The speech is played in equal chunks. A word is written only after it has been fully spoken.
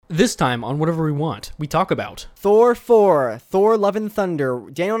This time on Whatever We Want, we talk about Thor 4, Thor Love and Thunder.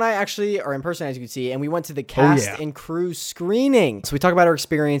 Daniel and I actually are in person, as you can see, and we went to the cast and crew screening. So we talk about our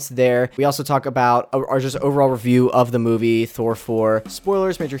experience there. We also talk about our just overall review of the movie Thor 4.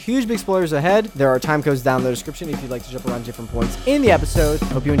 Spoilers, major huge big spoilers ahead. There are time codes down in the description if you'd like to jump around different points in the episode.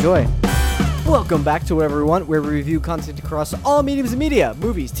 Hope you enjoy. Welcome back to Whatever We Want, where we review content across all mediums of media,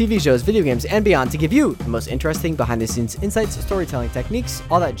 movies, TV shows, video games, and beyond to give you the most interesting behind-the-scenes insights, storytelling techniques,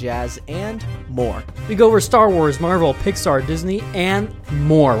 all that jazz, and more. we go over Star Wars, Marvel, Pixar, Disney, and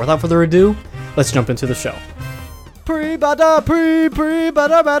more. Without further ado, let's jump into the show. Pre-butter.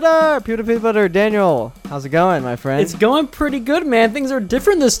 Peanut butter. Daniel, how's it going, my friend? It's going pretty good, man. Things are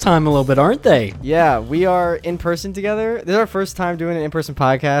different this time a little bit, aren't they? Yeah, we are in person together. This is our first time doing an in-person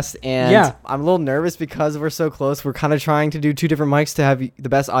podcast, and I'm a little nervous because we're so close. We're kind of trying to do two different mics to have the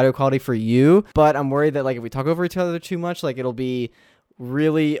best audio quality for you, but I'm worried that if we talk over each other too much, it'll be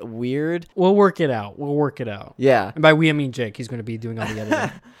really weird. We'll work it out. Yeah. And by we, I mean Jake. He's going to be doing all the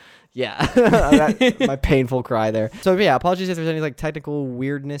editing. Yeah, my painful cry there. So yeah, apologies if there's any technical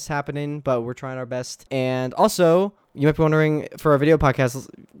weirdness happening, but we're trying our best. And also, you might be wondering for our video podcast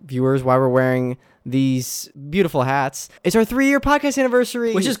viewers why we're wearing these beautiful hats. It's our 3-year podcast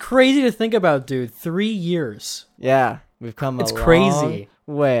anniversary, Which is crazy to think about, dude. 3 years. Yeah, we've come It's a crazy. long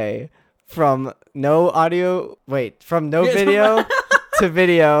way from no video to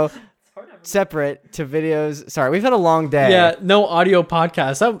video. Separate to videos. Sorry, we've had a long day. Yeah, no audio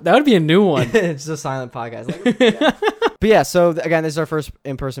podcast. That would be a new one. It's just a silent podcast. But yeah, so again, this is our first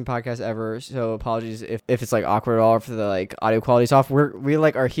in-person podcast ever. So apologies if it's awkward at all, or if the audio quality's off. We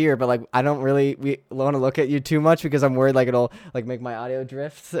are here, but I don't really want to look at you too much because I'm worried it'll make my audio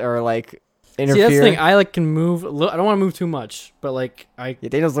drift or interfere. See, that's the thing. I can move. I don't want to move too much, but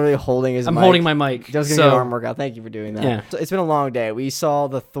Daniel's literally holding his mic. I'm holding my mic. Just gonna get an arm workout. Thank you for doing that. Yeah. So it's been a long day. We saw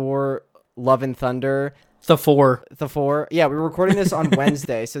the Thor Love and Thunder. The 4. Yeah, we were recording this on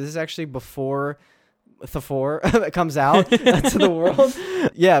Wednesday, so this is actually before the 4 comes out to the world.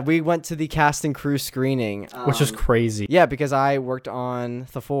 Yeah, we went to the cast and crew screening, Which is crazy. Yeah, because I worked on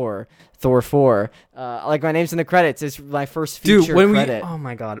Thor 4. My name's in the credits. It's my first feature credit. Oh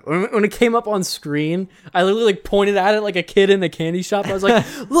my god, when it came up on screen, I literally pointed at it like a kid in the candy shop. I was like,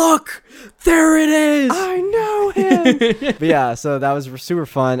 "Look, there it is! I know him." But yeah, so that was super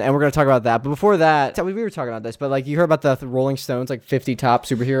fun, and we're gonna talk about that. But before that, we were talking about this, but you heard about the Rolling Stones 50 top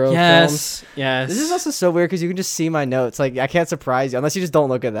superhero films. Yes. This is also so weird because you can just see my notes. I can't surprise you unless you just don't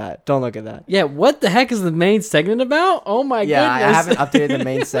look at that. Don't look at that. Yeah, what the heck is the main segment about? Oh my goodness. Yeah, I haven't updated the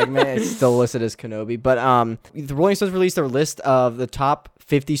main segment. It's still listed as Kenobi. But the Rolling Stones released a list of the top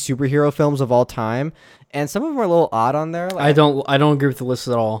 50 superhero films of all time, and some of them are a little odd on there. I don't agree with the list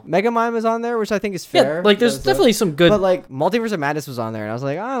at all. Megamind was on there, which I think is fair. Yeah, there's definitely some good. But Multiverse of Madness was on there, and I was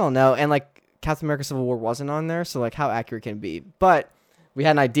like, I don't know. And Captain America: Civil War wasn't on there, so how accurate can it be? But we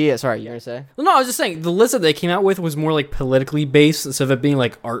had an idea. Sorry, you gonna say? No, I was just saying the list that they came out with was more politically based instead of it being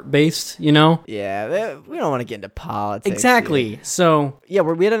art based. You know? Yeah, we don't want to get into politics. Exactly. Here. So yeah,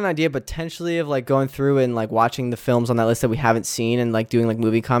 we had an idea potentially of going through and watching the films on that list that we haven't seen and doing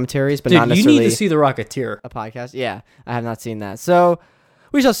movie commentaries, but not necessarily. You need to see The Rocketeer, a podcast. Yeah, I have not seen that, so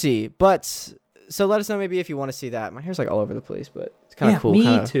we shall see. But so let us know maybe if you want to see that. My hair's all over the place, but it's kind of cool.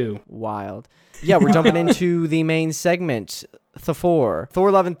 Me too. Wild. Yeah, we're jumping into the main segment. Thor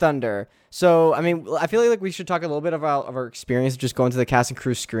Love and Thunder. So, I feel like we should talk a little bit about our experience of just going to the cast and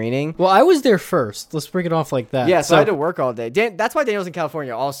crew screening. Well, I was there first. Let's break it off like that. Yeah, so I had to work all day. That's why Daniel's in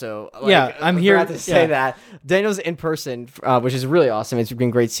California also. I'm here. I forgot to say that. Daniel's in person, which is really awesome. It's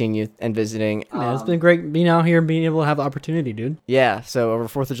been great seeing you and visiting. Man, it's been great being out here and being able to have the opportunity, dude. Yeah, so over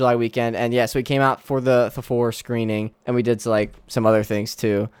 4th of July weekend. And yeah, so we came out for the Thor screening, and we did some other things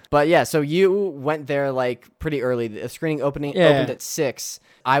too. But yeah, so you went there pretty early. The screening opened at 6.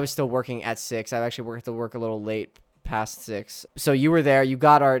 I was still working at 6. I actually worked to work a little late past 6. So you were there. You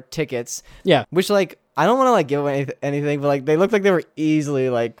got our tickets. Yeah. Which I don't want to give away anything, but they looked like they were easily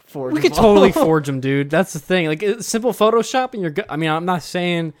forgeable. We could totally forge them, dude. That's the thing. It's simple Photoshop, and you're good. I'm not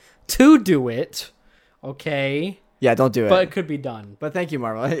saying to do it. Okay. Yeah, don't do it. But it could be done. But thank you,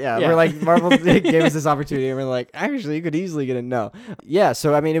 Marvel. Yeah. We're Marvel gave us this opportunity, and we're actually, you could easily get a no. Yeah,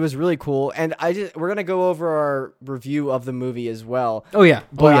 so it was really cool, and we're gonna go over our review of the movie as well. Oh yeah.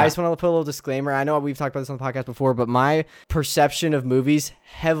 But I just want to put a little disclaimer. I know we've talked about this on the podcast before, but my perception of movies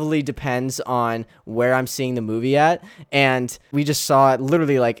heavily depends on where I'm seeing the movie at. And we just saw it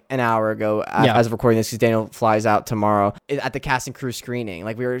literally like an hour ago as of recording this, because Daniel flies out tomorrow, at the cast and crew screening.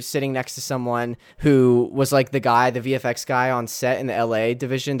 Like, we were sitting next to someone who was like the VFX guy on set in the LA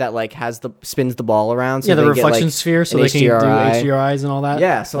division that like spins the ball around. So the they reflection get, like, sphere, so an they can do HDRI. HDRIs and all that.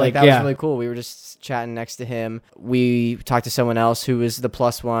 Yeah, so like that was really cool. We were just chatting next to him. We talked to someone else who was the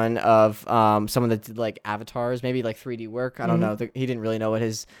plus one of someone that did like avatars, maybe like 3D work. I don't know. He didn't really know what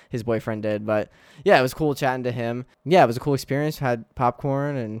his boyfriend did, but yeah, it was cool chatting to him. Yeah, it was a cool experience. Had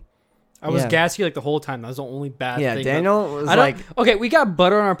popcorn and I was gassy like the whole time. That was the only bad thing. Yeah, Daniel was like... Okay, we got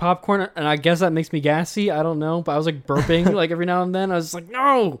butter on our popcorn, and I guess that makes me gassy. I don't know, but I was like burping like every now and then. I was like,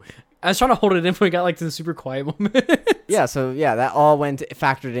 no! I was trying to hold it in when we got like to the super quiet moment. That all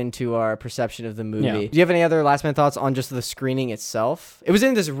factored into our perception of the movie. Yeah. Do you have any other last minute thoughts on just the screening itself? It was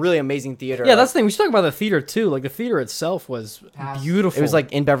in this really amazing theater. Yeah, that's the thing. We should talk about the theater too. Like, the theater itself was beautiful. It was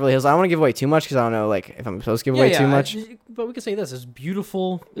like in Beverly Hills. I don't want to give away too much because I don't know like if I'm supposed to give away too much. But we can say this: it's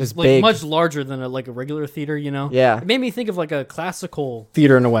beautiful. It's like big. Much larger than a regular theater. You know? Yeah. It made me think of like a classical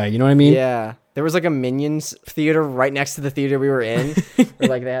theater in a way. You know what I mean? Yeah. There was like a Minions theater right next to the theater we were in. Where,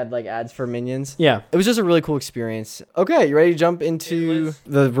 like, they had like ads for Minions. Yeah. It was just a really cool experience. Okay, you ready to jump into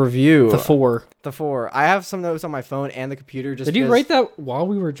the review? The 4. I have some notes on my phone and the computer. Did you write that while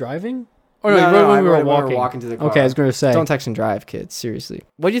we were driving? Oh no, no, you wrote when I we were wrote walking. When we were walking to the car. Okay, I was gonna say. Don't text and drive, kids. Seriously.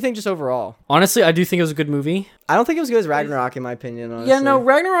 What do you think just overall? Honestly, I do think it was a good movie. I don't think it was as good as Ragnarok in my opinion, honestly. Yeah, no,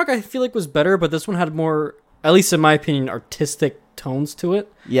 Ragnarok I feel like was better, but this one had more, at least in my opinion, artistic tones to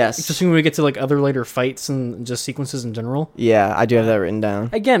it. Yes. Especially when we get to like other later fights and just sequences in general. Yeah, I do have that written down.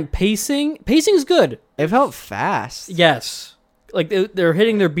 Again, pacing is good. It felt fast. Yes. Like they're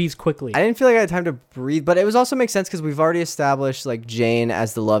hitting their beats quickly. I didn't feel like I had time to breathe, but it was also makes sense because we've already established like Jane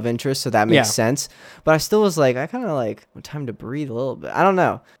as the love interest, so that makes sense. But I still was like, I kind of like want time to breathe a little bit. I don't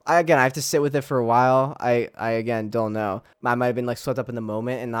know. I have to sit with it for a while. I again don't know. I might have been like swept up in the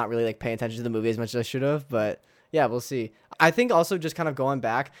moment and not really like paying attention to the movie as much as I should have, but yeah, we'll see. I think also just kind of going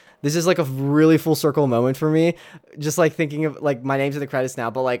back, this is like a really full circle moment for me. Just like thinking of like my name's in the credits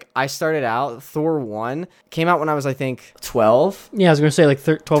now, but like I started out, Thor 1 came out when I was I think 12. Yeah, I was going to say like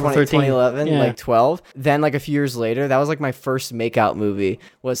 12 or 13. 2011, yeah. like 12. Then like a few years later, that was like my first makeout movie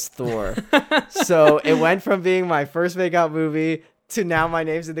was Thor. So it went from being my first makeout movie to now my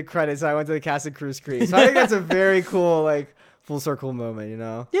name's in the credits. So I went to the cast and crew screen. So I think that's a very cool like full circle moment, you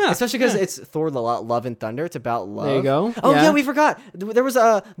know? Yeah. Especially because it's Thor, Love and Thunder. It's about love. There you go. Oh, yeah, we forgot. There was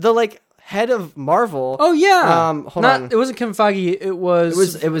the like head of Marvel. Oh, yeah. Hold on. It wasn't Kevin Feige. It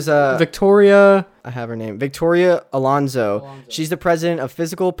was Victoria. I have her name. Victoria Alonso. She's the president of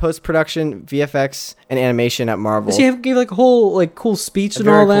physical, post-production, VFX, and animation at Marvel. She gave like a whole like cool speech and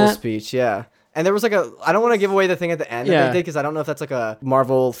very all that. Cool speech, yeah. And there was like I don't want to give away the thing at the end that they did because I don't know if that's like a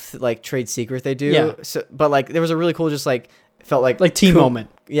Marvel like trade secret they do. Yeah. So, but like there was a really cool just like felt like team moment.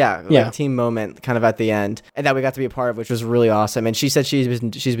 Yeah, like team moment kind of at the end, and that we got to be a part of, which was really awesome. And she said she's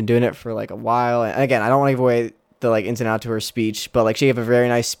been doing it for like a while. And again, I don't want to give away the like ins and out to her speech, but like she gave a very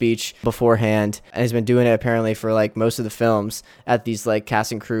nice speech beforehand and has been doing it apparently for like most of the films at these like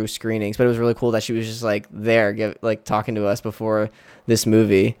cast and crew screenings. But it was really cool that she was just like there talking to us before this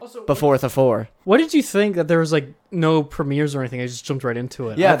movie, before the 4. What did you think that there was like no premieres or anything? I just jumped right into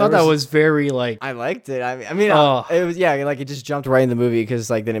it. Yeah, I thought that was very like. I liked it. I mean, it was like it just jumped right in the movie because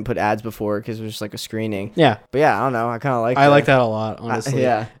like they didn't put ads before because it was just like a screening. Yeah, but yeah, I don't know. I kind of like. I like that a lot, honestly.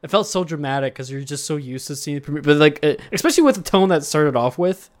 Yeah, it felt so dramatic because you're just so used to seeing the premiere, but like especially with the tone that started off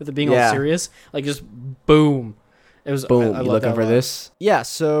with it being all serious, like just boom. It was boom. You looking for this? Yeah.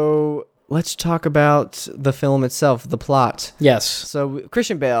 So. Let's talk about the film itself, the plot. Yes. So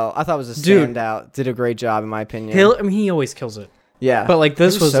Christian Bale, I thought was a standout. Did a great job in my opinion. He always kills it. Yeah. But like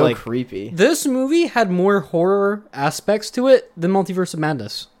this was so like creepy. This movie had more horror aspects to it than Multiverse of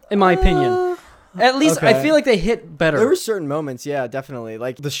Madness, in my opinion. At least I feel like they hit better. There were certain moments, yeah, definitely.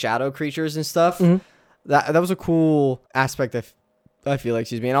 Like the shadow creatures and stuff. Mm-hmm. That was a cool aspect I feel like,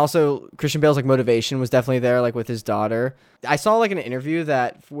 excuse me. And also Christian Bale's like motivation was definitely there, like with his daughter. I saw like an interview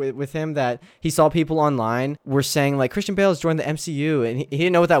that with him that he saw people online were saying like Christian Bale has joined the MCU and he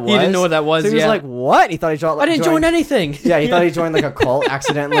didn't know what that was. He didn't know what that was. So he was like, what? He thought he joined. I didn't join anything. Yeah, he thought he joined like a cult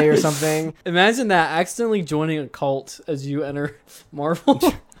accidentally or something. Imagine that, accidentally joining a cult as you enter Marvel.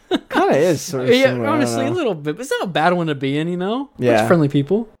 Kind of is sort of similar, honestly, a little bit. But it's not a bad one to be in, you know? Yeah. Bunch of friendly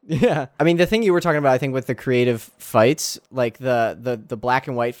people. Yeah. I mean, the thing you were talking about, I think, with the creative fights, like the black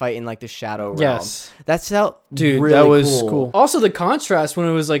and white fight in like the shadow realm. Yes. That felt really that was cool. Also, the contrast when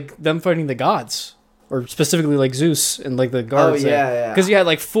it was like them fighting the gods. Or specifically like Zeus and like the guards. Oh, yeah. Because you had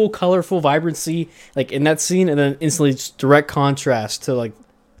like full color, full vibrancy like in that scene, and then instantly just direct contrast to like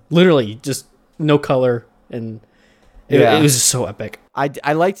literally just no color, and it was just so epic.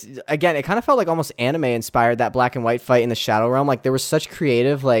 I liked, again, it kind of felt like almost anime inspired, that black and white fight in the Shadow Realm. Like there was such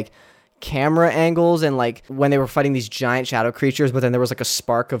creative like camera angles, and like when they were fighting these giant shadow creatures, but then there was like a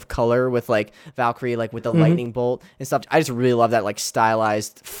spark of color with like Valkyrie like with the lightning bolt and stuff. I just really love that like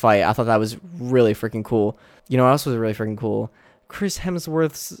stylized fight. I thought that was really freaking cool. You know what else was really freaking cool? Chris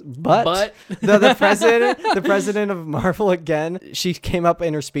Hemsworth's butt. The president of Marvel again. She came up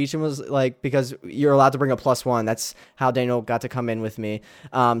in her speech and was like, because you're allowed to bring a +1. That's how Daniel got to come in with me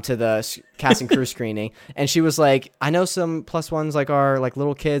to the cast and crew screening. And she was like, I know some +1s like are like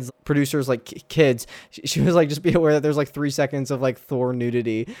little kids, producers like kids. She was like, just be aware that there's like 3 seconds of like Thor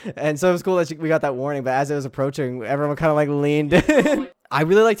nudity. And so it was cool that we got that warning. But as it was approaching, everyone kind of like leaned in. I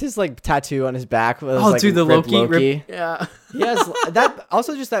really liked his like tattoo on his back. Dude, the Loki. Yeah. Yes, that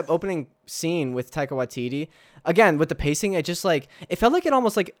also just that opening scene with Taika Waititi. Again, with the pacing, it just like it felt like it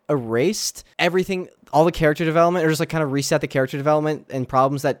almost like erased everything, all the character development, or just like kind of reset the character development and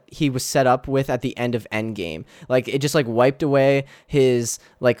problems that he was set up with at the end of Endgame. Like it just like wiped away his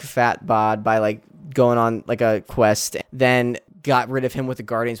like fat bod by like going on like a quest, then got rid of him with the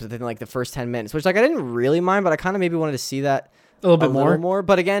Guardians within like the first 10 minutes, which like I didn't really mind, but I kind of maybe wanted to see that a little more.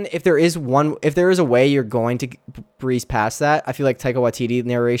 But again, if there is a way you're going to breeze past that, I feel like Taika Waititi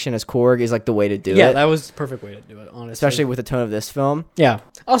narration as Korg is like the way to do it. Yeah, that was the perfect way to do it, honestly. Especially with the tone of this film. Yeah.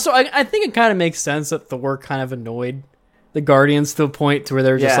 Also, I think it kind of makes sense that Thor kind of annoyed the Guardians to a point to where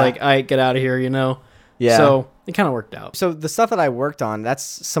they're just like, all right, get out of here, you know? Yeah. So it kind of worked out. So the stuff that I worked on, that's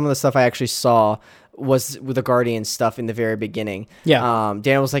some of the stuff I actually saw was with the Guardians stuff in the very beginning. Yeah.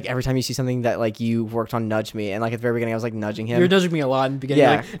 Daniel was like, every time you see something that like you worked on, nudge me. And like at the very beginning, I was like nudging him. You're nudging me a lot in the beginning.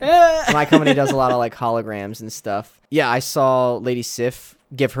 Yeah. Like, eh. My company does a lot of like holograms and stuff. Yeah, I saw Lady Sif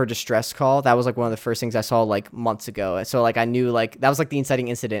give her distress call. That was like one of the first things I saw like months ago. So like I knew like that was like the inciting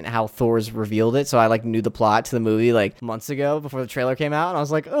incident, how Thor's revealed it. So I like knew the plot to the movie like months ago before the trailer came out. And I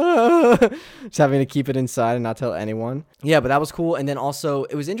was like, just having to keep it inside and not tell anyone. Yeah, but that was cool. And then also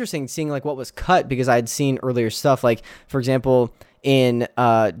it was interesting seeing like what was cut, because I had seen earlier stuff. Like for example, in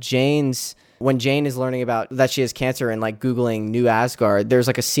when Jane is learning about that she has cancer and like Googling New Asgard, there's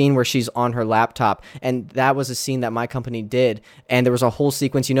like a scene where she's on her laptop, and that was a scene that my company did. And there was a whole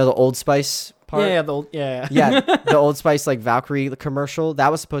sequence, you know, the Old Spice part? Yeah, the Old Spice like Valkyrie commercial,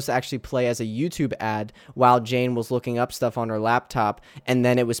 that was supposed to actually play as a YouTube ad while Jane was looking up stuff on her laptop, and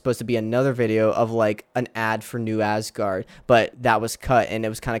then it was supposed to be another video of like an ad for New Asgard, but that was cut and it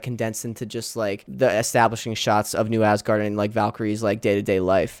was kind of condensed into just like the establishing shots of New Asgard and like Valkyrie's like day-to-day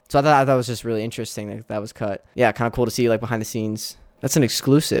life. So I thought that was just really interesting that was cut. Yeah, kind of cool to see like behind the scenes. That's an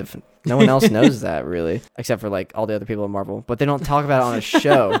exclusive. No one else knows that really, except for like all the other people in Marvel, but they don't talk about it on a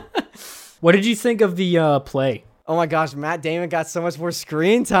show. What did you think of the play? Oh my gosh, Matt Damon got so much more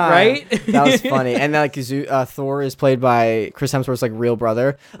screen time. Right? That was funny. And like Thor is played by Chris Hemsworth's like real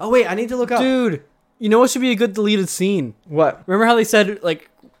brother. Oh wait, I need to look up. Dude, you know what should be a good deleted scene? What? Remember how they said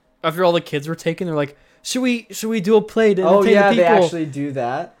like after all the kids were taken, they're like, should we do a play to entertain the people? They actually do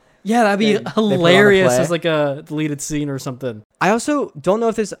that. Yeah, that'd be hilarious as like a deleted scene or something. I also don't know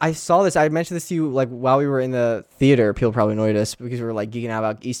if I saw this. I mentioned this to you like while we were in the theater. People probably annoyed us because we were like geeking out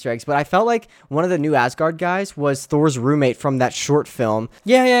about Easter eggs. But I felt like one of the New Asgard guys was Thor's roommate from that short film.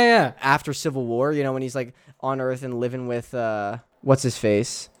 Yeah. After Civil War, you know, when he's like on Earth and living with what's his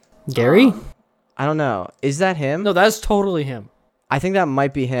face? Gary? I don't know. Is that him? No, that's totally him. I think that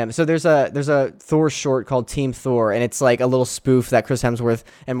might be him. So there's a Thor short called Team Thor, and it's like a little spoof that Chris Hemsworth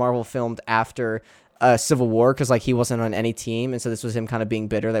and Marvel filmed after Civil War, because like he wasn't on any team, and so this was him kind of being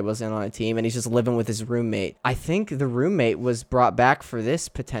bitter that he wasn't on a team, and he's just living with his roommate. I think the roommate was brought back for this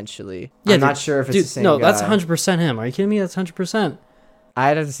potentially. Yeah, I'm not sure if it's the same guy. No, that's 100% him. Are you kidding me? That's 100%.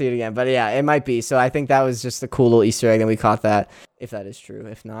 I'd have to see it again, but yeah, it might be. So I think that was just a cool little Easter egg, and we caught that. If that is true,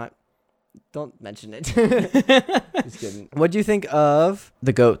 if not, don't mention it. Just kidding. What do you think of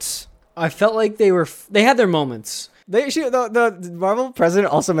the goats? I felt like they had their moments. The Marvel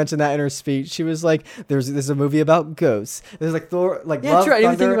president also mentioned that in her speech. She was like, "There's a movie about ghosts. There's like Thor, like yeah, Love, true. I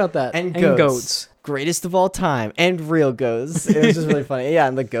didn't Thunder, think about that. and goats, greatest of all time, and real ghosts." It was just really funny. Yeah,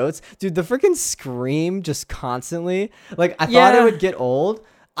 and the goats, dude, the freaking scream just constantly. Like I thought it would get old.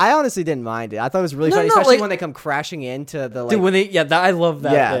 I honestly didn't mind it. I thought it was really funny, especially when they come crashing into the like. Dude, I love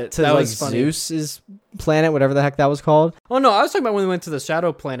that. Yeah, bit. to that like was funny. Zeus's planet, whatever the heck that was called. Oh no, I was talking about when they went to the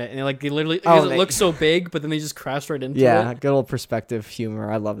Shadow Planet and they literally because it looked so big, but then they just crashed right into it. Yeah, good old perspective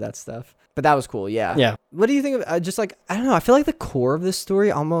humor. I love that stuff. But that was cool. Yeah. Yeah. What do you think of just like I don't know? I feel like the core of this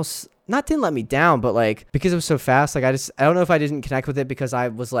story almost didn't let me down, but like because it was so fast, like I don't know if I didn't connect with it because I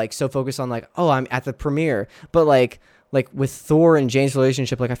was like so focused on like, oh, I'm at the premiere, but like like with Thor and Jane's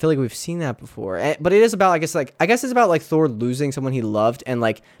relationship, like I feel like we've seen that before. But it is about, I guess it's about like Thor losing someone he loved and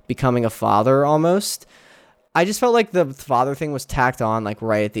like becoming a father almost. I just felt like the father thing was tacked on like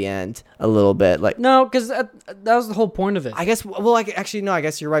right at the end a little bit. Like No, because that was the whole point of it. I guess, well, like actually no, I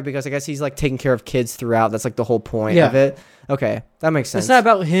guess you're right, because I guess he's like taking care of kids throughout. That's like the whole point of it. Okay, that makes sense. It's not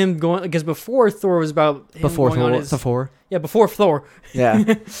about him going, because before Thor was about him before going on his, before Thor. Yeah.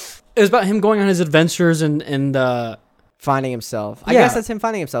 It was about him going on his adventures and finding himself. I guess that's him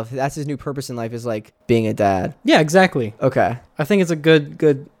finding himself. That's his new purpose in life, is like being a dad. Yeah, exactly. Okay. I think it's a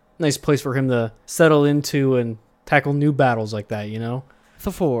good nice place for him to settle into and tackle new battles like that, you know?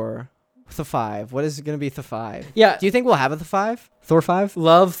 The 4. The 5. What is it going to be the 5? Yeah. Do you think we'll have a the 5? Thor 5?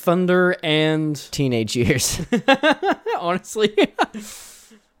 Love, thunder, and Teenage years. honestly.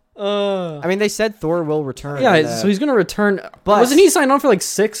 I mean, they said Thor will return. Yeah, so he's going to return. But wasn't he signed on for like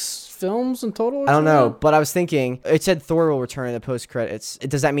 6 films in total? I don't know, but I was thinking, it said Thor will return in the post credits.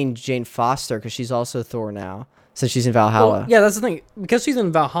 Does that mean Jane Foster? Because she's also Thor now, since she's in Valhalla. Well, yeah, that's the thing. Because she's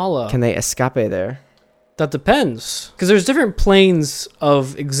in Valhalla. Can they escape there? That depends. Because there's different planes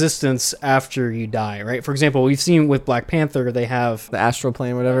of existence after you die, right? For example, we've seen with Black Panther, they have... The astral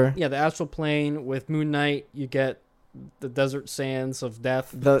plane, whatever? Yeah, the astral plane. With Moon Knight, you get the desert sands of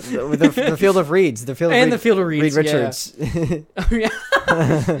death. The field of reeds. The field of reeds. Reed Richards. Yeah.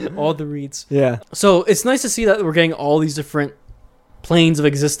 All the reeds. Yeah. So it's nice to see that we're getting all these different planes of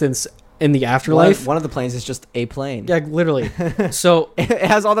existence in the afterlife. One of the planes is just a plane. Yeah, literally. So it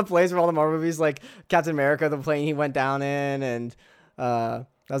has all the planes from all the Marvel movies, like Captain America, the plane he went down in, and that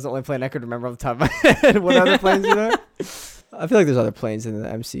was the only plane I could remember off the top of my head. What other planes are there? I feel like there's other planes in the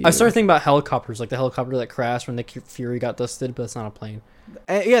MCU. I started thinking about helicopters, like the helicopter that crashed when Nick Fury got dusted, but it's not a plane.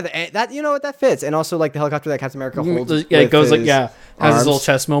 That you know what, that fits, and also like the helicopter that Captain America holds. Yeah, it goes like has arms. his little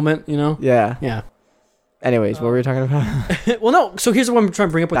chest moment, you know. Yeah. Anyways, what were we talking about? Well, no. So here's what I'm trying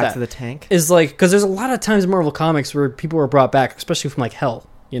to bring up with Back to the tank. Is like, because there's a lot of times in Marvel Comics where people are brought back, especially from like hell,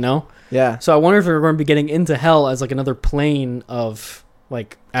 you know. Yeah. So I wonder if we're going to be getting into hell as like another plane of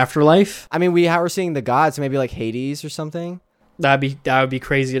like afterlife. I mean, we're seeing the gods, maybe like Hades or something. That would be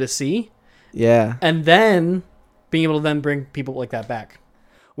crazy to see. Yeah. And then being able to then bring people like that back.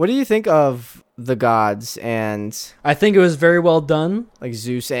 What do you think of the gods? And I think it was very well done. Like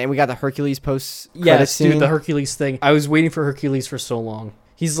Zeus, and we got the Hercules post. Yes, scene. dude, the Hercules thing. I was waiting for Hercules for so long.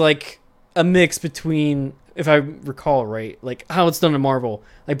 He's like a mix between, if I recall right, like how it's done in Marvel,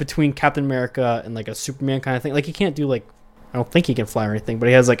 like between Captain America and like a Superman kind of thing. Like he can't do like, I don't think he can fly or anything, but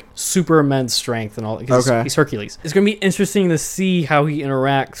he has like super immense strength and all. Okay. He's Hercules. It's going to be interesting to see how he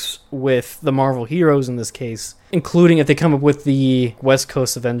interacts with the Marvel heroes in this case, including if they come up with the West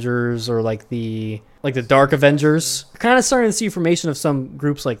Coast Avengers or like the Dark Avengers. We're kind of starting to see formation of some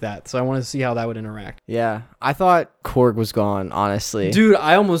groups like that, so I want to see how that would interact. Yeah, I thought Korg was gone, honestly. Dude,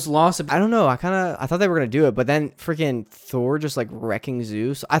 I almost lost it. I don't know. I thought they were gonna do it, but then freaking Thor just like wrecking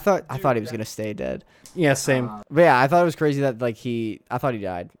Zeus. I thought he was gonna stay dead. Yeah, same. But yeah, I thought it was crazy that like I thought he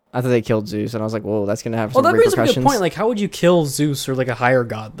died. I thought they killed Zeus, and I was like, whoa, that's gonna have some repercussions. Well, that brings up a good point. Like, how would you kill Zeus or like a higher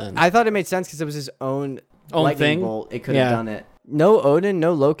god then? I thought it made sense because it was his own lightning thing. Bolt. It could have done it. No Odin,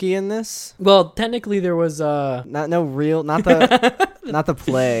 no Loki in this. Well, technically there was not the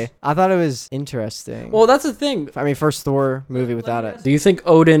play. I thought it was interesting. Well, that's the thing. I mean, first Thor movie without it. Do you think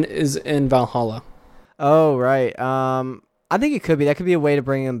Odin is in Valhalla? Oh, right. I think it could be. That could be a way to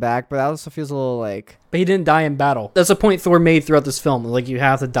bring him back, but that also feels a little like... But he didn't die in battle. That's a point Thor made throughout this film. Like, you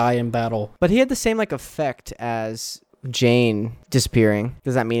have to die in battle. But he had the same, like, effect as Jane disappearing.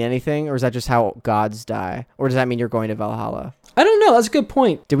 Does that mean anything? Or is that just how gods die? Or does that mean you're going to Valhalla? I don't know. That's a good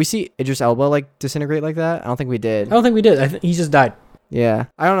point. Did we see Idris Elba, like, disintegrate like that? I don't think we did. I don't think we did. I think he just died. Yeah.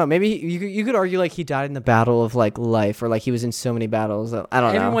 I don't know. Maybe you could argue, like, he died in the battle of, like, life. Or, like, he was in so many battles. I don't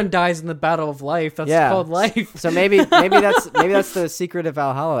know. Everyone dies in the battle of life. That's called life. So maybe that's the secret of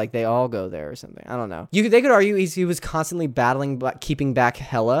Valhalla. Like, they all go there or something. I don't know. They could argue he was constantly battling, keeping back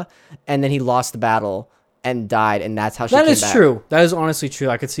Hela. And then he lost the battle and died. And that's how she came back. That is true. That is honestly true.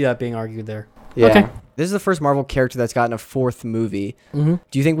 I could see that being argued there. Yeah. Okay. This is the first Marvel character that's gotten a 4th movie. Mm-hmm.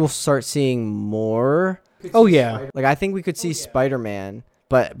 Do you think we'll start seeing more? Oh, yeah. Like, I think we could see Spider-Man.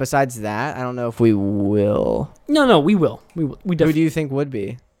 But besides that, I don't know if we will. No, we will. We definitely. Who do you think would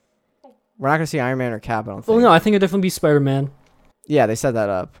be? We're not going to see Iron Man or Cap, I don't think. Well, no, I think it'd definitely be Spider-Man. Yeah, they set that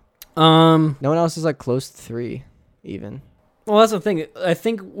up. No one else is, like, close to 3, even. Well, that's the thing. I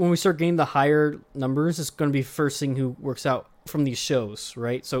think when we start getting the higher numbers, it's going to be first thing who works out from these shows,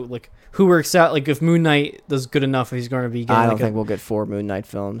 right? So, like, who works out, like, if Moon Knight does good enough, he's going to be getting, I don't think we'll get 4 Moon Knight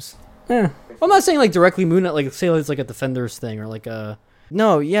films. I'm not saying, like, directly Moon Knight, like, say it's like a Defenders thing or, like, a...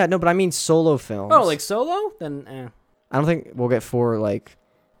 No, but I mean solo films. Oh, like solo? Then, I don't think we'll get 4 like.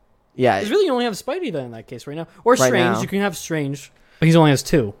 Yeah, It's really you only have Spidey then in that case right now, or Right Strange. now. You can have Strange, but he's only has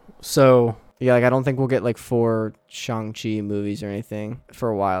 2. So yeah, like I don't think we'll get like 4 Shang-Chi movies or anything for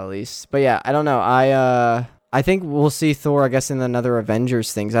a while at least. But yeah, I don't know. I think we'll see Thor, I guess, in another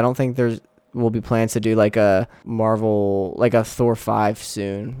Avengers things. I don't think will be plans to do like a Marvel, like a Thor 5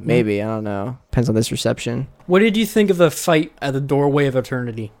 soon. Maybe, I don't know. Depends on this reception. what did you think of the fight at the doorway of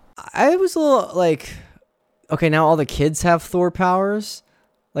eternity? I was a little like, okay, now all the kids have Thor powers.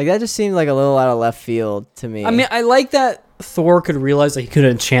 Like that just seemed like a little out of left field to me. I mean, I like that Thor could realize that he could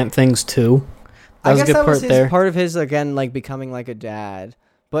enchant things too. That I was guess a good that part was there. part of his, again, like becoming like a dad.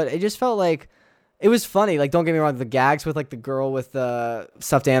 But it just felt like it was funny. Like, don't get me wrong, the gags with like the girl with the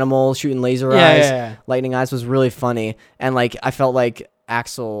stuffed animal shooting laser eyes, lightning eyes was really funny. And like I felt like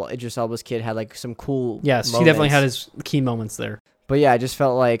Axel, Idris Elba's kid, had like some cool Yes, he moments. definitely had his key moments there. But yeah, I just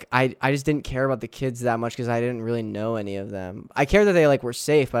felt like I just didn't care about the kids that much because I didn't really know any of them. I cared that they like were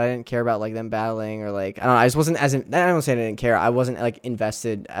safe, but I didn't care about like them battling or like I don't know. I just wasn't as I don't say I didn't care. I wasn't like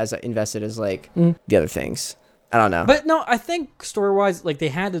invested as like the other things. I don't know. But no, I think story-wise, like they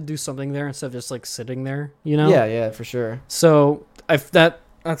had to do something there instead of just like sitting there, you know? Yeah, for sure. So that's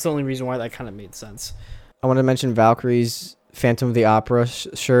the only reason why that kind of made sense. I want to mention Valkyrie's Phantom of the Opera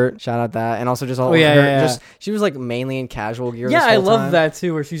shirt. Shout out that, and also just all just she was like mainly in casual gear. Yeah, this I whole love time. that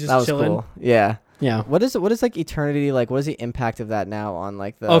too, where she's That just was chilling. cool. Yeah. Yeah. What is like Eternity like? What is the impact of that now on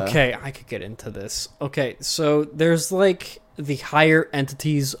like the? Okay, I could get into this. Okay, so there's like the higher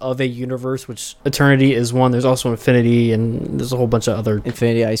entities of a universe, which Eternity is one. There's also Infinity, and there's a whole bunch of other.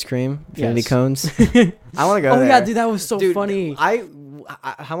 Infinity ice cream, Infinity Yes. cones. I want to go. Oh there. yeah, dude, that was so Dude, funny.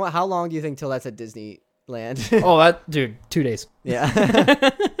 How long do you think till that's at Disneyland? Oh, that dude, 2 days. Yeah.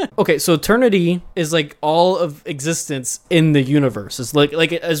 Okay, so Eternity is like all of existence in the universe. It's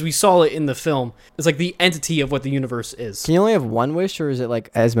like as we saw it in the film, it's like the entity of what the universe is. Can you only have one wish, or is it like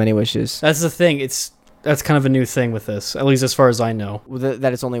as many wishes? That's the thing. That's kind of a new thing with this, at least as far as I know.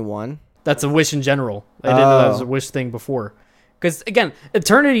 That it's only one. That's a wish in general. I didn't know that was a wish thing before. Because again,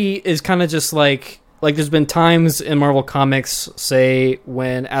 Eternity is kind of just like there's been times in Marvel Comics, say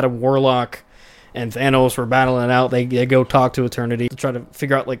when Adam Warlock and Thanos were battling it out, they go talk to Eternity to try to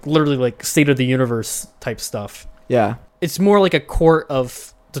figure out like literally like state of the universe type stuff. Yeah. It's more like a court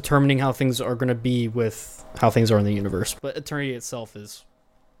of determining how things are going to be with how things are in the universe. But Eternity itself is,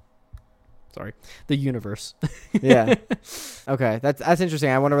 the universe. Yeah. Okay, that's interesting.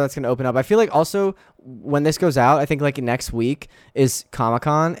 I wonder where that's going to open up. I feel like also when this goes out, I think like next week is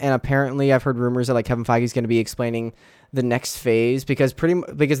Comic-Con, and apparently I've heard rumors that like Kevin Feige is going to be explaining the next phase because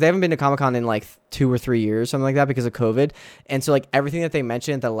they haven't been to Comic-Con in like 2 or 3 years, something like that, because of COVID. And so like everything that they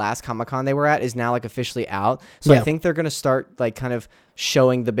mentioned at the last Comic-Con they were at is now like officially out. So Yeah. I think they're going to start like kind of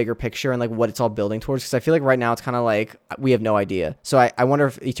showing the bigger picture and like what it's all building towards, because I feel like right now it's kind of like we have no idea. So I wonder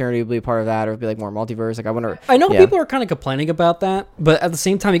if Eternity will be part of that, or it'll be like more multiverse. Like I wonder. I know Yeah. people are kind of complaining about that, but at the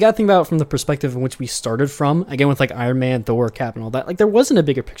same time, you got to think about it from the perspective in which we started from. Again, with like Iron Man, Thor, Cap, and all that. Like there wasn't a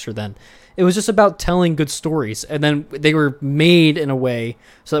bigger picture then. It was just about telling good stories, and then they were made in a way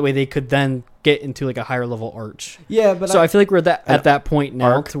so that way they could then get into like a higher level arch. Yeah, but So I feel like we're at that point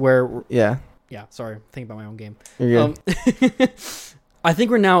now arc? to where yeah. yeah. Sorry, I'm thinking about my own game. You're good. I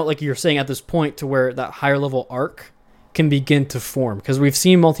think we're now, like you're saying, at this point to where that higher level arc can begin to form, because we've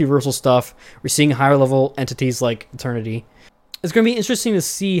seen multiversal stuff. We're seeing higher level entities like Eternity. It's going to be interesting to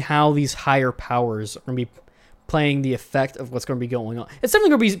see how these higher powers are going to be playing the effect of what's going to be going on. It's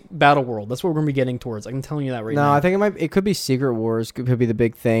definitely going to be Battle World. That's what we're going to be getting towards. I'm telling you that right now. No, I think it could be Secret Wars. Could be the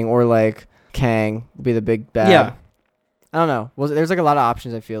big thing, or like Kang would be the big bad. Yeah. I don't know. Well, there's like a lot of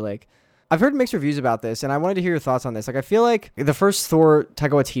options. I feel like I've heard mixed reviews about this, and I wanted to hear your thoughts on this. Like, I feel like the first Thor Taika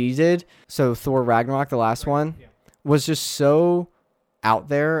Waititi did, so Thor Ragnarok, the last one, was just so out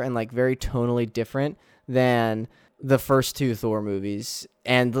there and like very tonally different than the first 2 Thor movies,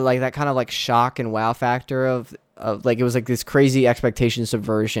 and like that kind of like shock and wow factor of like it was like this crazy expectation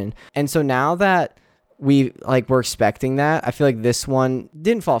subversion. And so now that we're expecting that, I feel like this one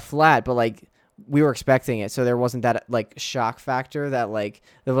didn't fall flat, but like we were expecting it, so there wasn't that like shock factor that like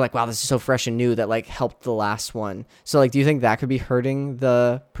they were like, wow, this is so fresh and new, that like helped the last one. So like, do you think that could be hurting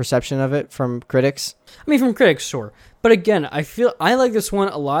the perception of it from critics? I mean, from critics, sure. But again, I like this one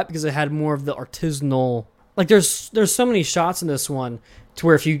a lot because it had more of the artisanal. Like, there's so many shots in this one to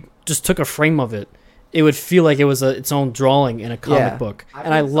where if you just took a frame of it, it would feel like it was its own drawing in a comic book.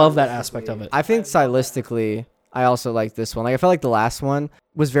 And I love that aspect of it. I think stylistically, I also like this one. Like, I felt like the last one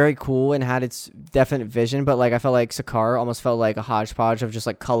was very cool and had its definite vision, but like I felt like Sakaar almost felt like a hodgepodge of just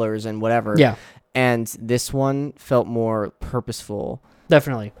like colors and whatever. Yeah. And this one felt more purposeful.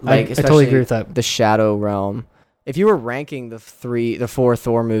 Definitely. Like, I totally agree with that. The Shadow Realm. If you were ranking the four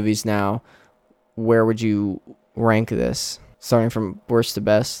Thor movies now, where would you rank this? Starting from worst to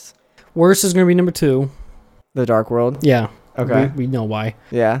best. Worst is going to be number 2. The Dark World? Yeah. Okay. We know why.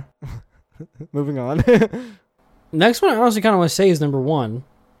 Yeah. Moving on. Next one I honestly kind of want to say is number 1.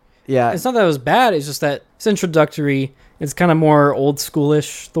 Yeah. It's not that it was bad, it's just that it's introductory. It's kind of more old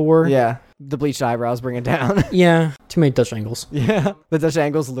schoolish Thor. Yeah. The bleached eyebrows bring it down. Yeah. Too many Dutch angles. Yeah. The Dutch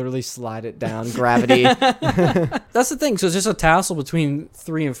angles literally slide it down. Gravity. That's the thing. So it's just a tassel between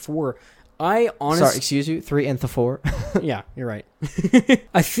 3 and 4. Sorry, excuse you. 3 and the 4. Yeah, you're right.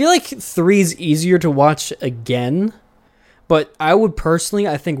 I feel like 3 is easier to watch again, but I would personally,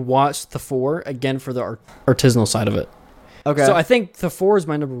 I think, watch the 4 again for the artisanal side of it. Okay. So I think the 4 is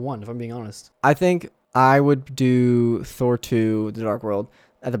my number 1, if I'm being honest. I think I would do Thor 2, The Dark World,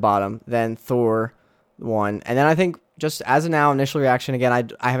 at the bottom, then Thor 1, and then I think just as of now, initial reaction, again,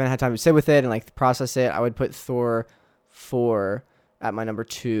 I haven't had time to sit with it and like process it. I would put Thor 4 at my number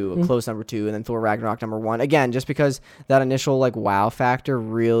 2, a close number 2, and then Thor Ragnarok number 1. Again, just because that initial like wow factor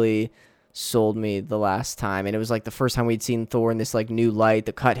really sold me the last time, and it was like the first time we'd seen Thor in this like new light.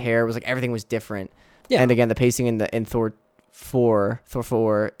 The cut hair was like everything was different. Yeah. And again, the pacing in Thor 4,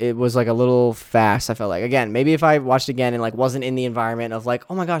 it was like a little fast. I felt like, again, maybe if I watched again and like wasn't in the environment of like,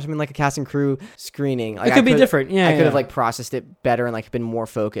 oh my gosh, I'm in like a cast and crew screening, like, it could be different. Yeah, I could have like processed it better and like been more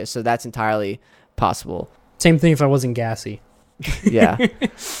focused. So that's entirely possible. Same thing if I wasn't gassy. Yeah.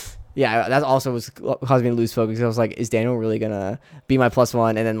 Yeah, that also was causing me to lose focus. I was like, is Daniel really gonna be my +1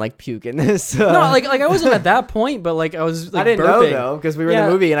 and then like puke in this? No, like I wasn't at that point, but like I was like, I didn't burping. know though, because we were in the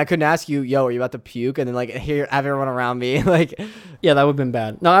movie and I couldn't ask you, yo, are you about to puke? And then like have everyone around me. Like, yeah, that would have been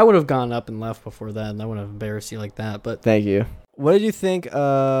bad. No, I would have gone up and left before that, and I wouldn't have embarrassed you like that. But thank you. What did you think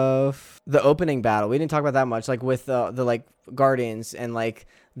of the opening battle? We didn't talk about that much, like with the like Guardians and like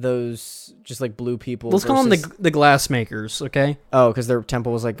those just like blue people. Let's call them the glass makers, okay? Oh, because their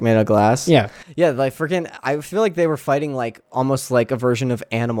temple was like made of glass. Yeah, like freaking. I feel like they were fighting like almost like a version of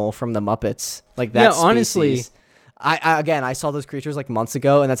Animal from the Muppets, like that. Yeah, species. Honestly, I saw those creatures like months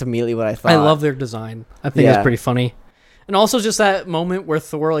ago, and that's immediately what I thought. I love their design. I think it's pretty funny. And also just that moment where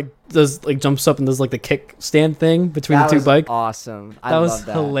Thor like does like jumps up and does like the kickstand thing between the two bikes. Awesome. That was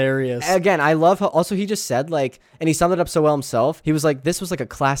hilarious. Again, I love how also he just said like, and he summed it up so well himself. He was like, this was like a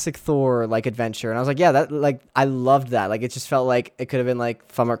classic Thor like adventure. And I was like, yeah, that like I loved that. Like it just felt like it could have been like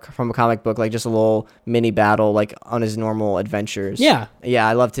from a comic book, like just a little mini battle like on his normal adventures. Yeah. Yeah,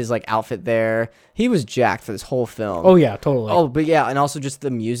 I loved his like outfit there. He was jacked for this whole film. Oh yeah, totally. Oh, but yeah, and also just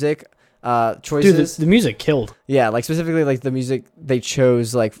the music choices. Dude, the music killed. Yeah, like specifically like the music they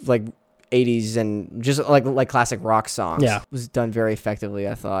chose like 80s and just like classic rock songs. Yeah, was done very effectively,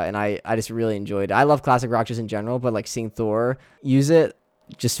 I thought, and I just really enjoyed it. I love classic rock just in general, but like seeing Thor use it,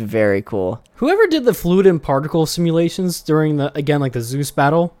 just very cool. Whoever did the fluid and particle simulations during the Zeus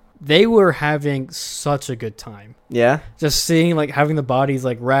battle, they were having such a good time. Yeah, just seeing like having the bodies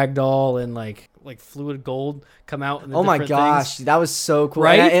like ragdoll and like fluid gold come out. Oh my gosh, that was so cool,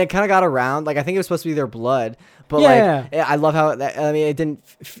 right? And it kind of got around. Like I think it was supposed to be their blood, but yeah. Like I love how it didn't.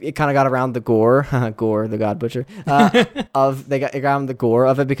 It kind of got around the gore, Gore the God Butcher. They got around the gore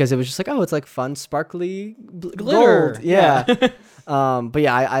of it because it was just like, oh, it's like fun, sparkly glitter. Gold. Yeah. But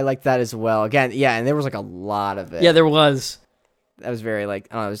yeah, I like that as well. Again, yeah, and there was like a lot of it. Yeah, there was. That was very like,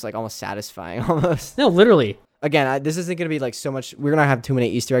 I don't know, it was like almost satisfying almost. No, literally. Again, this isn't going to be like so much. We're going to have too many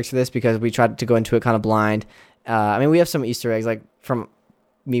Easter eggs for this because we tried to go into it kind of blind. I mean, we have some Easter eggs like from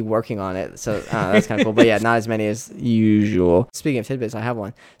me working on it. So that's kind of cool. But yeah, not as many as usual. Speaking of tidbits, I have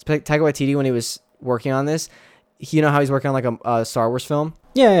one. Taika Waititi, when he was working on this, you know how he's working on like a Star Wars film?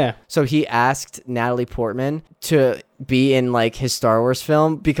 Yeah. So he asked Natalie Portman to be in like his Star Wars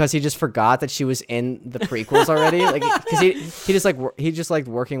film because he just forgot that she was in the prequels already. Like, because he just liked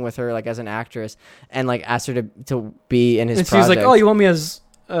working with her like as an actress, and like asked her to be in his. And project. She's like, "Oh, you want me as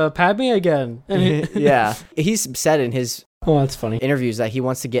Padme again?" And yeah, he's said in his that's funny interviews that he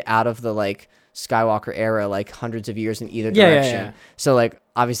wants to get out of the like Skywalker era, like hundreds of years in either direction. Yeah. So like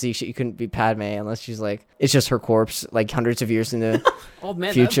obviously she couldn't be Padme unless she's like, it's just her corpse like hundreds of years in the oh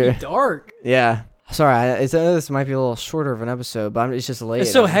man, future. That'd be dark. Yeah. Sorry, this might be a little shorter of an episode, but it's just late.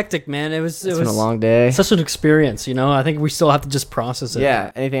 It's so hectic, man. It was been a long day. Such an experience, you know. I think we still have to just process it. Yeah.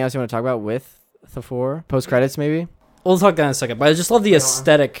 Anything else you want to talk about with the 4 post credits? Maybe we'll talk that in a second. But I just love the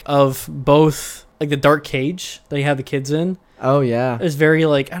aesthetic of both, like the dark cage that he had the kids in. Oh yeah, it was very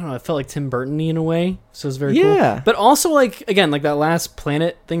like, I don't know, it felt like Tim Burton-y in a way, so it was very cool. But also like, again, like that last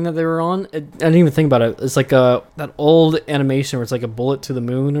planet thing that they were on, I didn't even think about it. It's like that old animation where it's like a bullet to the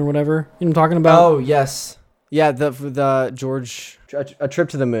moon or whatever. You know what I'm talking about? Oh yes, yeah, the George, A Trip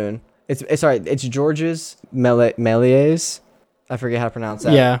to the Moon. It's Georges Méliès. I forget how to pronounce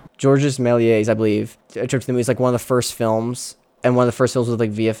that. Yeah. Georges Méliès, I believe. A Trip to the Moon is like one of the first films, and one of the first films with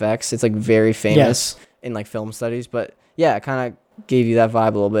like VFX. It's like very famous in like film studies, but yeah, it kind of gave you that vibe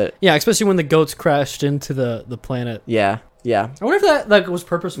a little bit. Yeah, especially when the goats crashed into the planet. Yeah. I wonder if that like was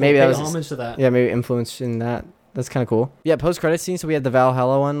purposeful. Maybe that was homage to that. Yeah, maybe influence in that. That's kind of cool. Yeah, post-credit scene. So we had the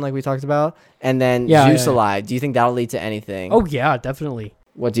Valhalla one, like we talked about, and then Zeus alive. Do you think that'll lead to anything? Oh yeah, definitely.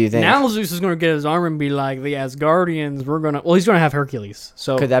 What do you think? Now Zeus is going to get his arm and be like, the Asgardians, he's going to have Hercules.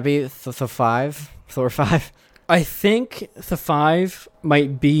 So could that be Thor 5? I think the 5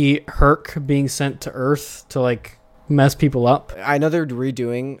 might be Herc being sent to Earth to like mess people up. I know they're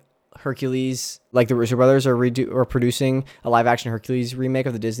redoing Hercules, like the Russo brothers are producing a live action Hercules remake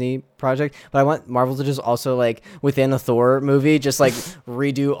of the Disney project, but I want Marvel to just also like within the Thor movie just like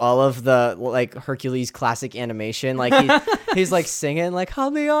redo all of the like Hercules classic animation, like he's like singing like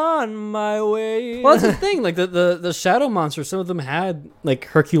I'll be on my way. Well, that's the thing, like the shadow monsters, some of them had like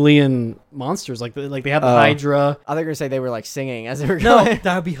Herculean monsters, like they had the Hydra. I thought you were gonna say they were like singing as they were going. No,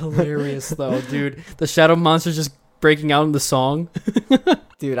 that'd be hilarious though, dude. The shadow monsters just breaking out in the song.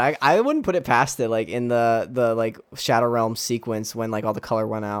 Dude, I wouldn't put it past it, like in the like Shadow Realm sequence when like all the color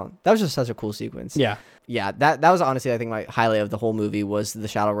went out. That was just such a cool sequence. Yeah, that was honestly I think my highlight of the whole movie was the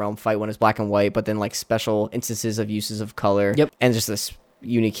Shadow Realm fight when it's black and white, but then like special instances of uses of color. Yep. And just this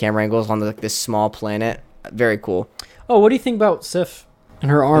unique camera angles on like this small planet. Very cool. Oh, what do you think about Sif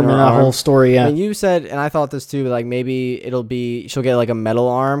and her arm and that whole story? Yeah, I mean, you said, and I thought this too, like maybe she'll get like a metal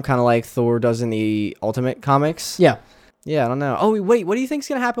arm, kind of like Thor does in the Ultimate comics. Yeah, I don't know. Oh, wait, what do you think's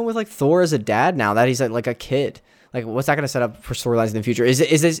going to happen with, like, Thor as a dad now that he's, like a kid? Like, what's that going to set up for storylines in the future? Is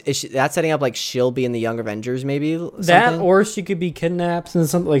that setting up, like, she'll be in the Young Avengers, maybe? That, or she could be kidnapped and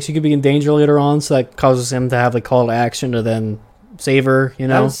something, like, she could be in danger later on, so that causes him to have, like, call to action to then save her, you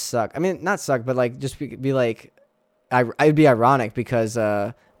know? That would suck. I mean, not suck, but, like, just be like, it'd be ironic because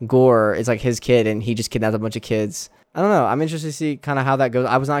Gore is, like, his kid, and he just kidnapped a bunch of kids. I don't know. I'm interested to see kind of how that goes.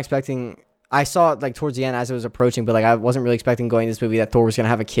 I was not expecting... I saw it like towards the end as it was approaching, but like I wasn't really expecting going to this movie that Thor was gonna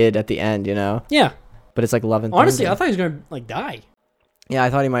have a kid at the end, you know? Yeah. But it's like Love and Honestly, Thunder. I thought he was gonna like die. Yeah, I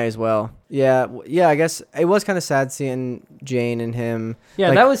thought he might as well. Yeah. I guess it was kind of sad seeing Jane and him. Yeah,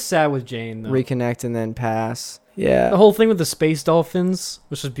 like, that was sad with Jane though. Reconnect and then pass. Yeah. The whole thing with the space dolphins,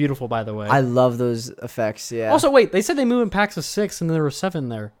 which was beautiful, by the way. I love those effects. Yeah. Also, wait, they said they move in packs of 6, and there were 7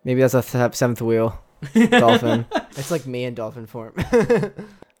 there. Maybe that's a seventh wheel. Dolphin. It's like me in dolphin form.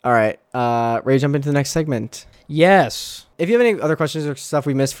 All right, ready to jump into the next segment? Yes. If you have any other questions or stuff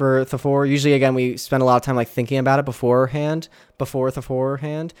we missed for Thor, usually, again, we spend a lot of time like thinking about it beforehand, but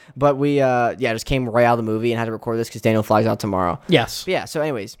we, just came right out of the movie and had to record this because Daniel flies out tomorrow. Yes. But yeah, so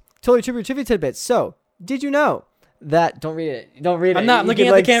anyways, totally trivia tidbits. So, did you know that, don't read it. I'm not looking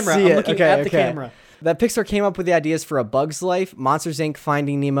at the camera. I'm looking at the camera. That Pixar came up with the ideas for A Bug's Life, Monsters, Inc.,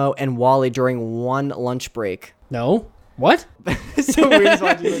 Finding Nemo, and WALL-E during one lunch break. No? What? It's so weird just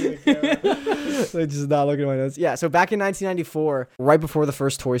watching you look at the camera. So just not looking at my notes. Yeah, so back in 1994, right before the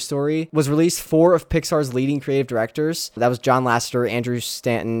first Toy Story was released, 4 of Pixar's leading creative directors, that was John Lasseter, Andrew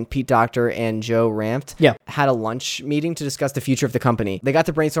Stanton, Pete Docter, and Joe Ranft, had a lunch meeting to discuss the future of the company. They got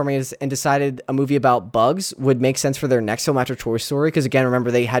to brainstorming and decided a movie about bugs would make sense for their next film after Toy Story, because again,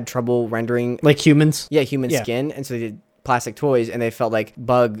 remember, they had trouble rendering... Like humans? Yeah, human skin, and so they did plastic toys, and they felt like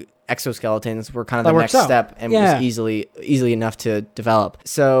bug exoskeletons were kind of the next step and was easily enough to develop.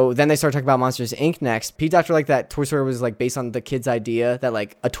 So then they started talking about Monsters Inc. next. Pete Docter liked that Toy Story was like based on the kid's idea that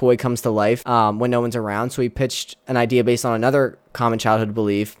like a toy comes to life when no one's around. So he pitched an idea based on another common childhood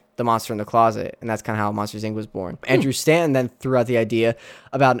belief, the monster in the closet, and that's kind of how Monsters Inc. was born. Andrew Stanton then threw out the idea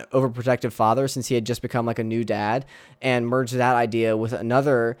about an overprotective father since he had just become like a new dad, and merged that idea with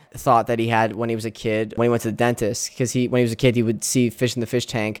another thought that he had when he was a kid, when he went to the dentist, because when he was a kid he would see fish in the fish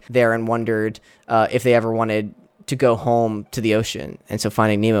tank there and wondered if they ever wanted to go home to the ocean, and so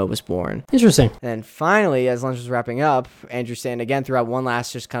Finding Nemo was born. Interesting. And finally, as lunch was wrapping up, Andrew Stanton again threw out one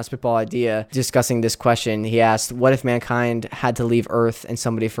last just kind of spitball idea discussing this question. He asked, what if mankind had to leave Earth and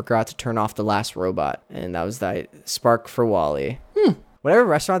somebody forgot to turn off the last robot? And that was the spark for WALL-E. Whatever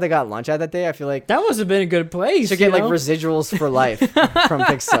restaurant they got lunch at that day, I feel like that must have been a good place. To get like residuals for life from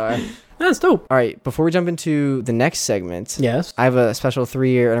Pixar. That's dope. All right, before we jump into the next segment, yes, I have a special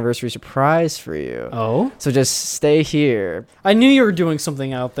 3-year anniversary surprise for you. Oh? So just stay here. I knew you were doing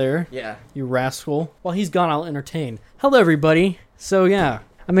something out there. Yeah. You rascal. While he's gone, I'll entertain. Hello, everybody. So, yeah,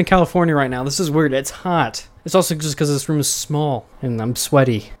 I'm in California right now. This is weird. It's hot. It's also just because this room is small and I'm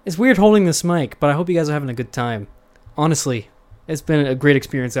sweaty. It's weird holding this mic, but I hope you guys are having a good time. Honestly, it's been a great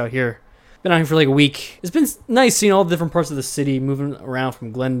experience out here. Been out here for like a week. It's been nice seeing all the different parts of the city, moving around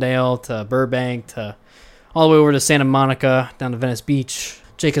from Glendale to Burbank to all the way over to Santa Monica, down to Venice Beach.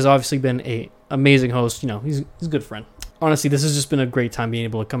 Jake has obviously been a amazing host. You know, he's a good friend. Honestly, this has just been a great time being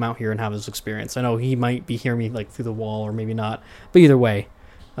able to come out here and have this experience. I know he might be hearing me like through the wall or maybe not, but either way,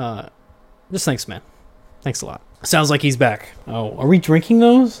 just thanks, man. Thanks a lot. Sounds like he's back. Oh, are we drinking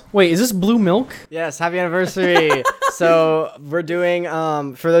those? Wait, is this blue milk? Yes, happy anniversary. So we're doing,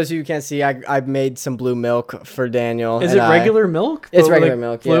 for those of you who can't see, I made some blue milk for Daniel. Is it regular milk? It's regular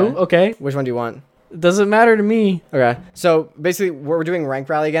milk, blue? yeah. Okay. Which one do you want? Doesn't matter to me. Okay. So basically we're doing Rank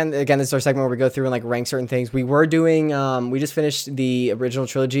Rally again. Again, this is our segment where we go through and like rank certain things. We were doing, we just finished the original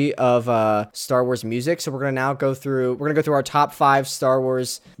trilogy of Star Wars music. So we're going to now go through our top 5 Star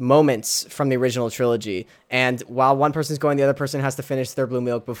Wars moments from the original trilogy. And while one person's going, the other person has to finish their blue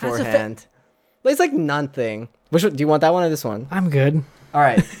milk beforehand. It's like nothing. Which one, do you want that one or this one? I'm good. All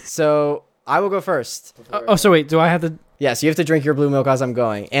right. So I will go first. So wait, do I have to... Yes, you have to drink your blue milk as I'm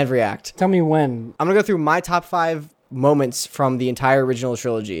going and react. Tell me when. I'm going to go through my top 5 moments from the entire original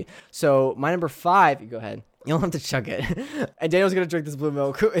trilogy. So my number 5, you go ahead. You don't have to chug it. And Daniel's going to drink this blue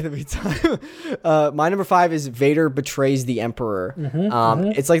milk in the meantime. My number 5 is Vader betrays the Emperor.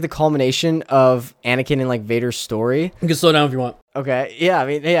 It's like the culmination of Anakin and like Vader's story. You can slow down if you want. Okay. Yeah, I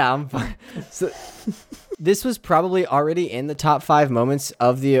mean, yeah, I'm fine. So, this was probably already in the top 5 moments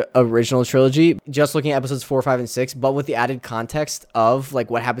of the original trilogy, just looking at episodes 4, 5, and 6, but with the added context of like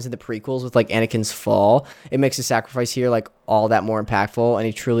what happens in the prequels with like Anakin's fall, it makes the sacrifice here like all that more impactful, and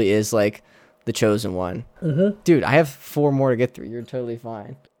he truly is like the chosen one. Dude, I have 4 more to get through. You're totally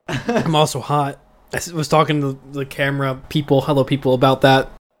fine. I'm also hot. I was talking to the camera people, hello people, about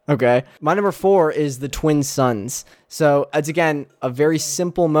that. Okay. My number 4 is the twin sons. So it's again a very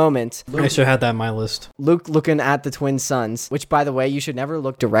simple moment. I should have had that on my list. Luke looking at the twin suns, which by the way, you should never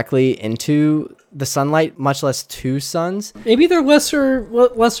look directly into the sunlight, much less 2 suns. Maybe they're lesser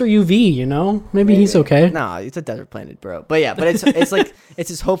UV, you know? Maybe he's okay. No, it's a desert planet, bro. But yeah, but it's like it's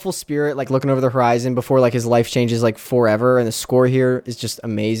his hopeful spirit like looking over the horizon before like his life changes like forever, and the score here is just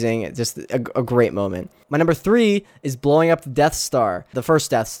amazing. It's just a great moment. My number 3 is blowing up the Death Star, the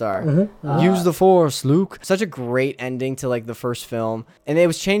first Death Star. Use the Force, Luke. Such a great ending to like the first film, and it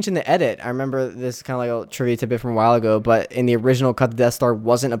was changed in the edit. I remember this kind of like a trivia tidbit from a while ago, but in the original cut, the Death Star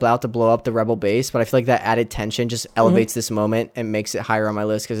wasn't about to blow up the Rebel base, but I feel like that added tension just elevates this moment and makes it higher on my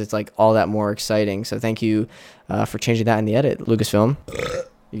list because it's like all that more exciting. So thank you for changing that in the edit, Lucasfilm.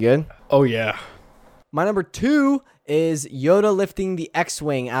 You good? Oh yeah. My number 2 is Yoda lifting the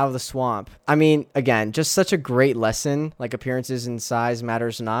X-Wing out of the swamp. I mean, again, just such a great lesson. Like, appearances and size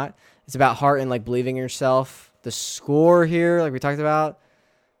matters not. It's about heart and, like, believing in yourself. The score here, like we talked about.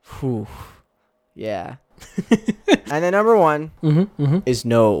 Whew. Yeah. And then number 1 is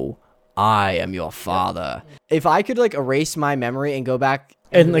No, I am your father. If I could, like, erase my memory and go back...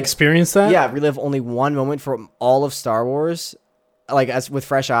 And experience that? Yeah, relive only one moment from all of Star Wars, like, as with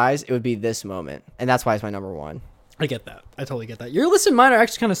fresh eyes, it would be this moment. And that's why it's my number 1. I get that. I totally get that. Your list and mine are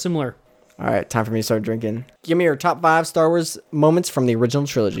actually kind of similar. All right, time for me to start drinking. Give me your top 5 Star Wars moments from the original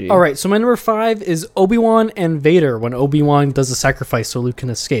trilogy. All right, so my number 5 is Obi-Wan and Vader when Obi-Wan does the sacrifice so Luke can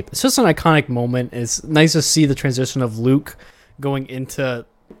escape. It's just an iconic moment. It's nice to see the transition of Luke going into,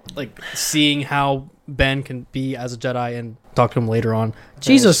 like, seeing how Ben can be as a Jedi and talk to him later on.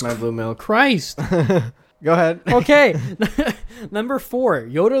 Jesus my blue milk. Christ. Go ahead. Okay. Number 4,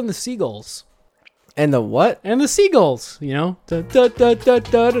 Yoda and the Seagulls. And the what? And the Seagulls, you know? When is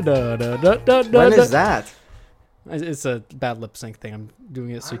that? It's a bad lip sync thing. I'm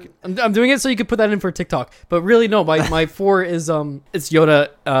doing it so you can, I'm doing it so you could put that in for TikTok. But really, no. My 4 is it's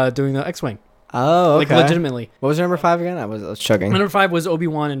Yoda doing the X-wing. Oh, okay. Like legitimately. What was your number 5 again? I was chugging. My number 5 was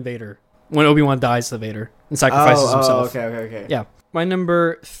Obi-Wan and Vader when Obi-Wan dies to Vader and sacrifices himself. Okay. Yeah. My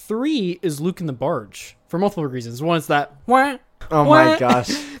number 3 is Luke in the barge for multiple reasons. One is that. Wah, oh wah. my gosh.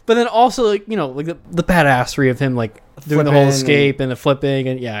 But then also, like, you know, like the badassery of him, like, doing the whole escape and the flipping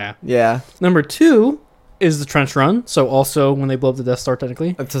and yeah. Number 2 is the trench run. So also when they blow up the Death Star,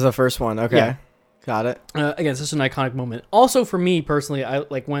 technically. Up to the first one. Okay. Yeah. Got it. Again, it's just an iconic moment. Also for me personally, I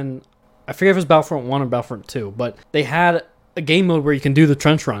like when, I forget if it was Battlefront 1 or Battlefront 2, but they had a game mode where you can do the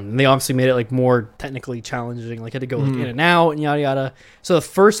trench run, and they obviously made it like more technically challenging. Like, you had to go like, in and out and yada yada. So the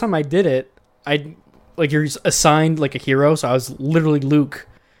first time I did it, you're assigned like a hero, so I was literally Luke.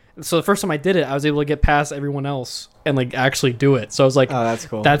 So the first time I did it, I was able to get past everyone else and like actually do it. So I was like, oh, that's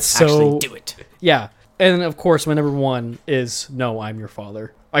cool. That's so actually do it. Yeah. And of course, my number 1 is No, I'm Your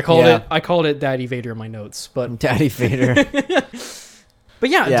Father. I called it Daddy Vader in my notes, but Daddy Vader. But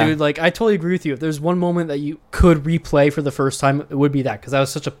yeah, dude, like I totally agree with you. If there's one moment that you could replay for the first time, it would be that, because that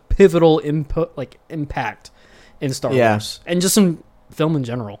was such a pivotal impact in Star Wars and just in film in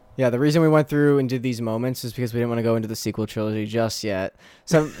general. Yeah, the reason we went through and did these moments is because we didn't want to go into the sequel trilogy just yet.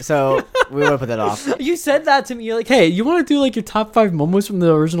 So we want to put that off. You said that to me. You're like, hey, you want to do like your top 5 moments from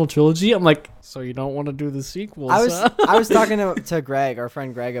the original trilogy? I'm like, so you don't want to do the sequels? I was talking to Greg, our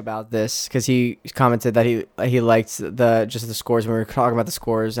friend Greg, about this because he commented that he liked the scores when we were talking about the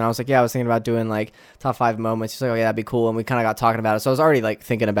scores, and I was like, yeah, I was thinking about doing like top 5 moments. He's like, oh yeah, that'd be cool, and we kind of got talking about it. So I was already like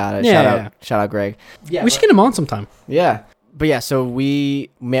thinking about it. Shout out Greg. Yeah, we should get him on sometime. Yeah. But yeah, so we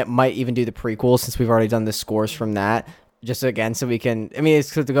might even do the prequels since we've already done the scores from that. Just again, so we can. I mean,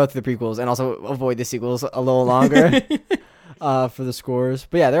 it's good to go through the prequels and also avoid the sequels a little longer for the scores.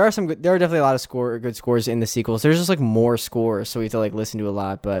 But yeah, there are definitely a lot of good scores in the sequels. There's just like more scores, so we have to like listen to a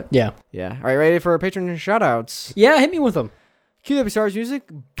lot. But yeah. All right, ready for our patron shoutouts? Yeah, hit me with them. Cue the Stars music.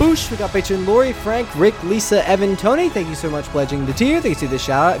 Boosh. We got patron Lori, Frank, Rick, Lisa, Evan, Tony. Thank you so much for pledging the tier. Thank you to the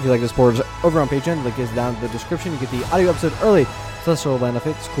shout out. If you like the supporters over on Patreon, the link is down in the description. You get the audio episode early, special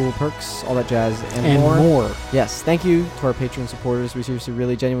benefits, cool perks, all that jazz, and more. Yes, thank you to our Patreon supporters. We seriously,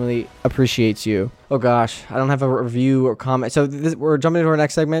 really, genuinely appreciate you. Oh gosh, I don't have a review or comment. So we're jumping into our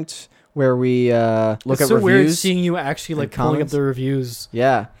next segment where we look at reviews. It's so weird seeing you actually like pulling up the reviews.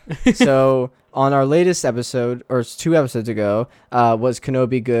 Yeah. So on our latest episode, or 2 episodes ago, was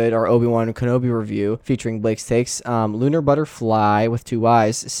Kenobi Good, our Obi-Wan Kenobi review featuring Blake's Takes. Lunar Butterfly with 2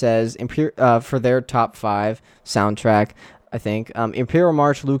 Y's says for their top 5 soundtrack, I think Imperial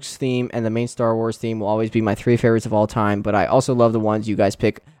March, Luke's theme, and the main Star Wars theme will always be my 3 favorites of all time, but I also love the ones you guys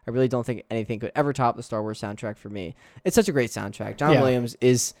pick. I really don't think anything could ever top the Star Wars soundtrack for me. It's such a great soundtrack. John Williams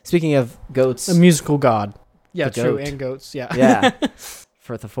is, speaking of goats, a musical god. Yeah, true, and goats. Yeah.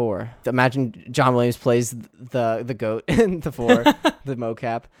 For the 4. Imagine John Williams plays the goat in the 4, the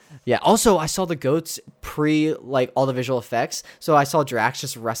mocap. Yeah. Also, I saw the goats pre like all the visual effects. So I saw Drax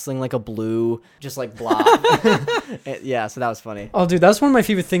just wrestling like a blue, just like blob. Yeah. So that was funny. Oh, dude, that's one of my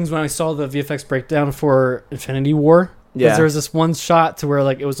favorite things when I saw the VFX breakdown for Infinity War. Yeah. There was this one shot to where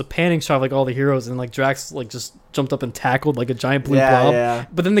like it was a panning shot of like all the heroes, and like Drax like just jumped up and tackled like a giant blue blob. Yeah.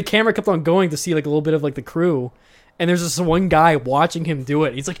 But then the camera kept on going to see like a little bit of like the crew. And there's this one guy watching him do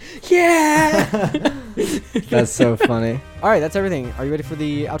it. He's like, yeah! That's so funny. All right, that's everything. Are you ready for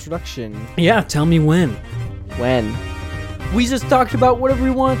the introduction? Yeah, tell me when. When? We just talked about whatever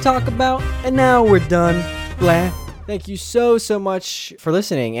we want to talk about, and now we're done. Blah. Thank you so much for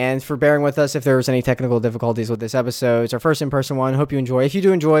listening and for bearing with us if there was any technical difficulties with this episode. It's our first in-person one. Hope you enjoy. If you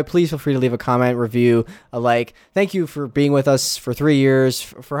do enjoy, please feel free to leave a comment, review, a like. Thank you for being with us for 3 years,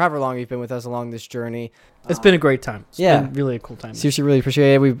 for however long you've been with us along this journey. It's been a great time. It's been really a cool time. Seriously, really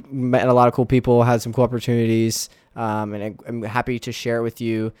appreciate it. We've met a lot of cool people, had some cool opportunities, and I'm happy to share it with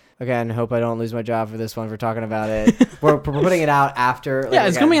you. Again, hope I don't lose my job for this one for talking about it. we're putting it out after. Yeah,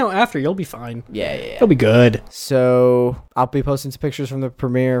 it's coming out after. You'll be fine. Yeah. It'll be good. So I'll be posting some pictures from the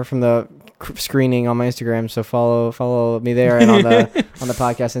premiere, from the screening on my Instagram. So follow me there and on the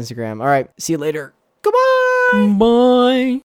podcast Instagram. All right, see you later. Goodbye. Bye.